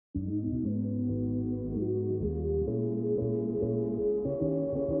Hi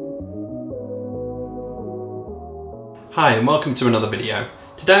and welcome to another video.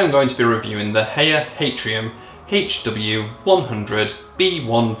 Today I'm going to be reviewing the HAIER HATRIUM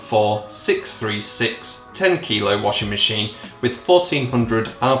HW100-B14636 10Kg washing machine with 1400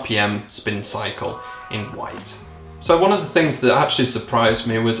 RPM spin cycle in white. So one of the things that actually surprised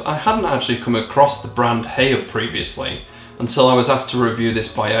me was I hadn't actually come across the brand HAIER previously until I was asked to review this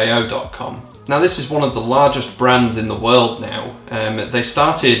by AO.com. Now this is one of the largest brands in the world now. They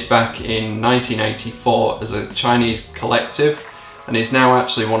started back in 1984 as a Chinese collective and is now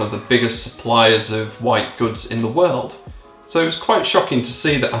actually one of the biggest suppliers of white goods in the world. So it was quite shocking to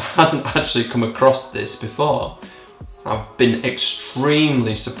see that I hadn't actually come across this before. I've been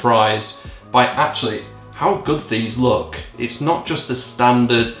extremely surprised by actually how good these look. It's not just a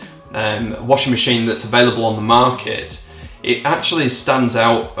standard washing machine that's available on the market. It actually stands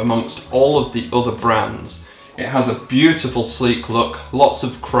out amongst all of the other brands. It has a beautiful sleek look, lots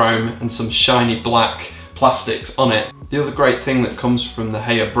of chrome and some shiny black plastics on it. The other great thing that comes from the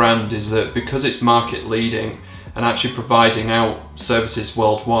HAIER brand is that because it's market leading and actually providing out services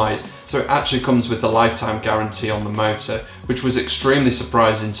worldwide, so it actually comes with a lifetime guarantee on the motor, which was extremely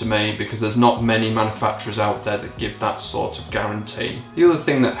surprising to me because there's not many manufacturers out there that give that sort of guarantee. The other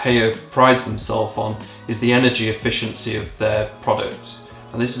thing that HAIER prides themselves on is the energy efficiency of their products.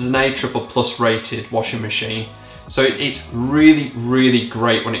 And this is an A++ rated washing machine, so it's really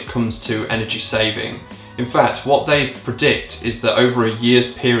great when it comes to energy saving. In fact, what they predict is that over a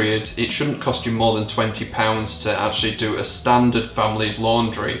year's period, it shouldn't cost you more than £20 to actually do a standard family's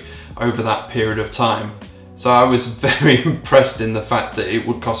laundry over that period of time. So I was very impressed in the fact that it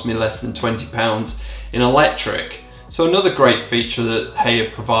would cost me less than £20 in electric. So another great feature that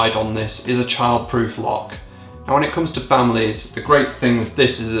HAIER provide on this is a child-proof lock. Now when it comes to families, the great thing with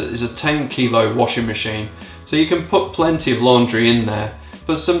this is that it's a 10 kg washing machine, so you can put plenty of laundry in there.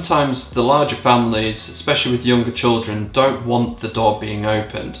 But sometimes the larger families, especially with younger children, don't want the door being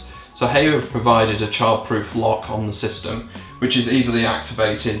opened. So HAIER have provided a child-proof lock on the system, which is easily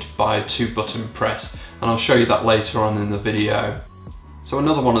activated by a 2-button press, and I'll show you that later on in the video. So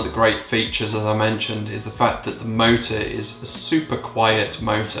another one of the great features, as I mentioned, is the fact that the motor is a super quiet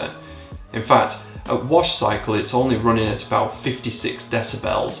motor. In fact, at wash cycle it's only running at about 56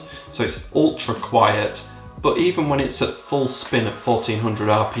 decibels, so it's ultra quiet. But even when it's at full spin at 1400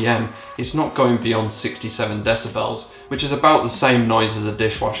 RPM, it's not going beyond 67 decibels, which is about the same noise as a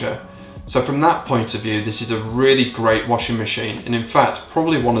dishwasher. So from that point of view, this is a really great washing machine, and in fact,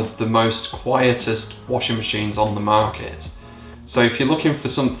 probably one of the most quietest washing machines on the market. So if you're looking for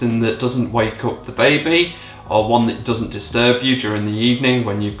something that doesn't wake up the baby, or one that doesn't disturb you during the evening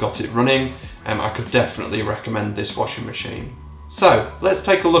when you've got it running, I could definitely recommend this washing machine. So let's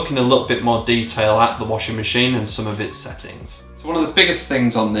take a look in a little bit more detail at the washing machine and some of its settings. So one of the biggest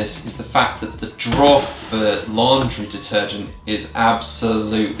things on this is the fact that the drawer for laundry detergent is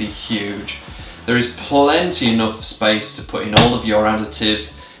absolutely huge. There is plenty enough space to put in all of your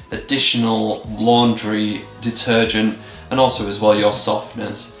additives, additional laundry detergent, and also as well your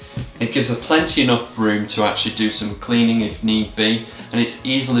softeners. It gives us plenty enough room to actually do some cleaning if need be, and it's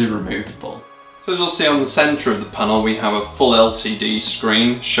easily removable. So as you'll see on the centre of the panel, we have a full LCD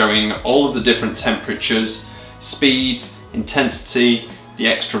screen showing all of the different temperatures, speeds, intensity, the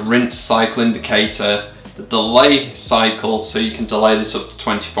extra rinse cycle indicator, the delay cycle, so you can delay this up to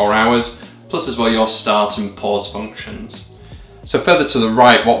 24 hours, plus as well your start and pause functions. So further to the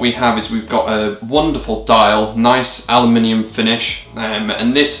right, what we have is we've got a wonderful dial, nice aluminium finish,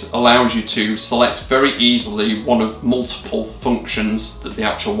 and this allows you to select very easily one of multiple functions that the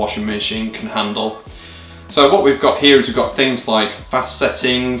actual washing machine can handle. So what we've got here is we've got things like fast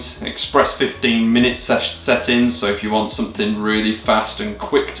settings, express 15-minute settings, so if you want something really fast and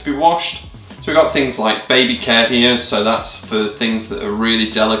quick to be washed. So we've got things like baby care here, so that's for things that are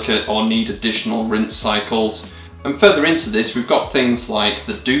really delicate or need additional rinse cycles. And further into this, we've got things like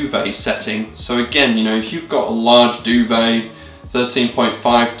the duvet setting. So again, you know, if you've got a large duvet,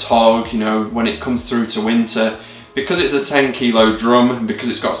 13.5 TOG, you know, when it comes through to winter, because it's a 10 kg drum and because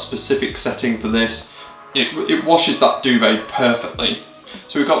it's got a specific setting for this, it washes that duvet perfectly.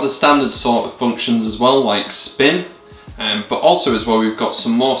 So we've got the standard sort of functions as well, like spin, but also as well we've got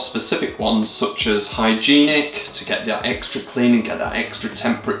some more specific ones such as hygienic, to get that extra clean and get that extra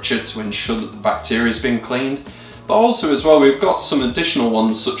temperature to ensure that the bacteria has been cleaned. But also as well we've got some additional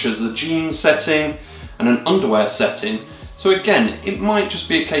ones such as the jeans setting and an underwear setting. So again, it might just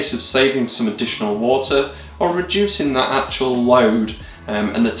be a case of saving some additional water or reducing that actual load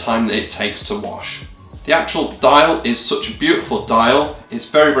and the time that it takes to wash. The actual dial is such a beautiful dial. It's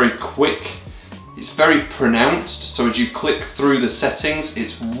very, very quick. It's very pronounced, so as you click through the settings,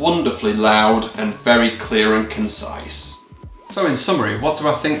 it's wonderfully loud and very clear and concise. So in summary, what do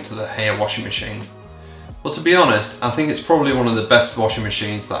I think to the HAIER washing machine? Well, to be honest, I think it's probably one of the best washing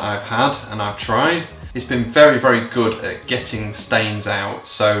machines that I've had and I've tried. It's been very, very good at getting stains out,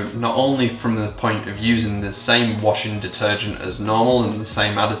 so not only from the point of using the same washing detergent as normal and the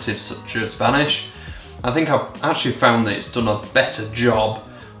same additives such as Vanish, I think I've actually found that it's done a better job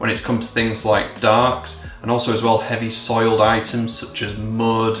when it's come to things like darks and also as well heavy soiled items such as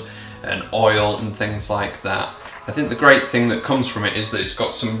mud and oil and things like that. I think the great thing that comes from it is that it's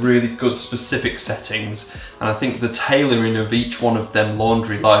got some really good specific settings, and I think the tailoring of each one of them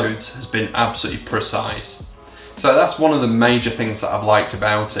laundry loads has been absolutely precise. So that's one of the major things that I've liked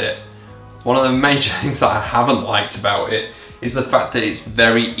about it. One of the major things that I haven't liked about it is the fact that it's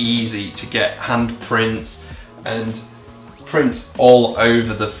very easy to get handprints and prints all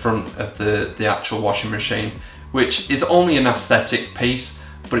over the front of the actual washing machine, which is only an aesthetic piece,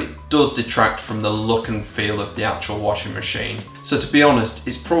 but it does detract from the look and feel of the actual washing machine. So to be honest,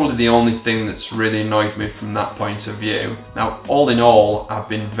 it's probably the only thing that's really annoyed me from that point of view. Now, all in all, I've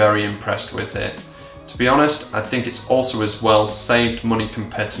been very impressed with it. To be honest, I think it's also as well saved money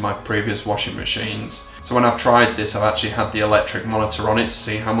compared to my previous washing machines. So when I've tried this, I've actually had the electric monitor on it to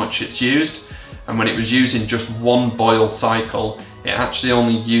see how much it's used. And when it was using just one boil cycle, it actually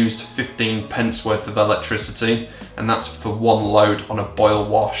only used 15 pence worth of electricity, and that's for one load on a boil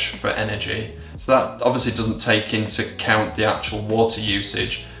wash for energy. So that obviously doesn't take into account the actual water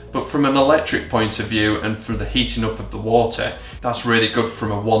usage, but from an electric point of view and from the heating up of the water, that's really good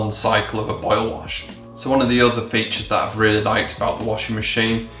from a one cycle of a boil wash. So one of the other features that I've really liked about the washing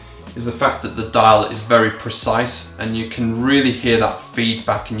machine is the fact that the dial is very precise, and you can really hear that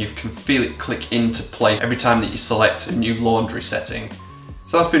feedback and you can feel it click into place every time that you select a new laundry setting.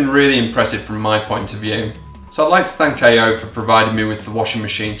 So that's been really impressive from my point of view. So I'd like to thank AO for providing me with the washing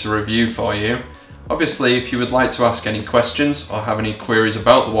machine to review for you. Obviously, if you would like to ask any questions or have any queries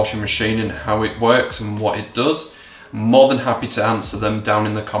about the washing machine and how it works and what it does, I'm more than happy to answer them down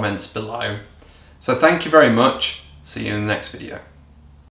in the comments below. So thank you very much. See you in the next video.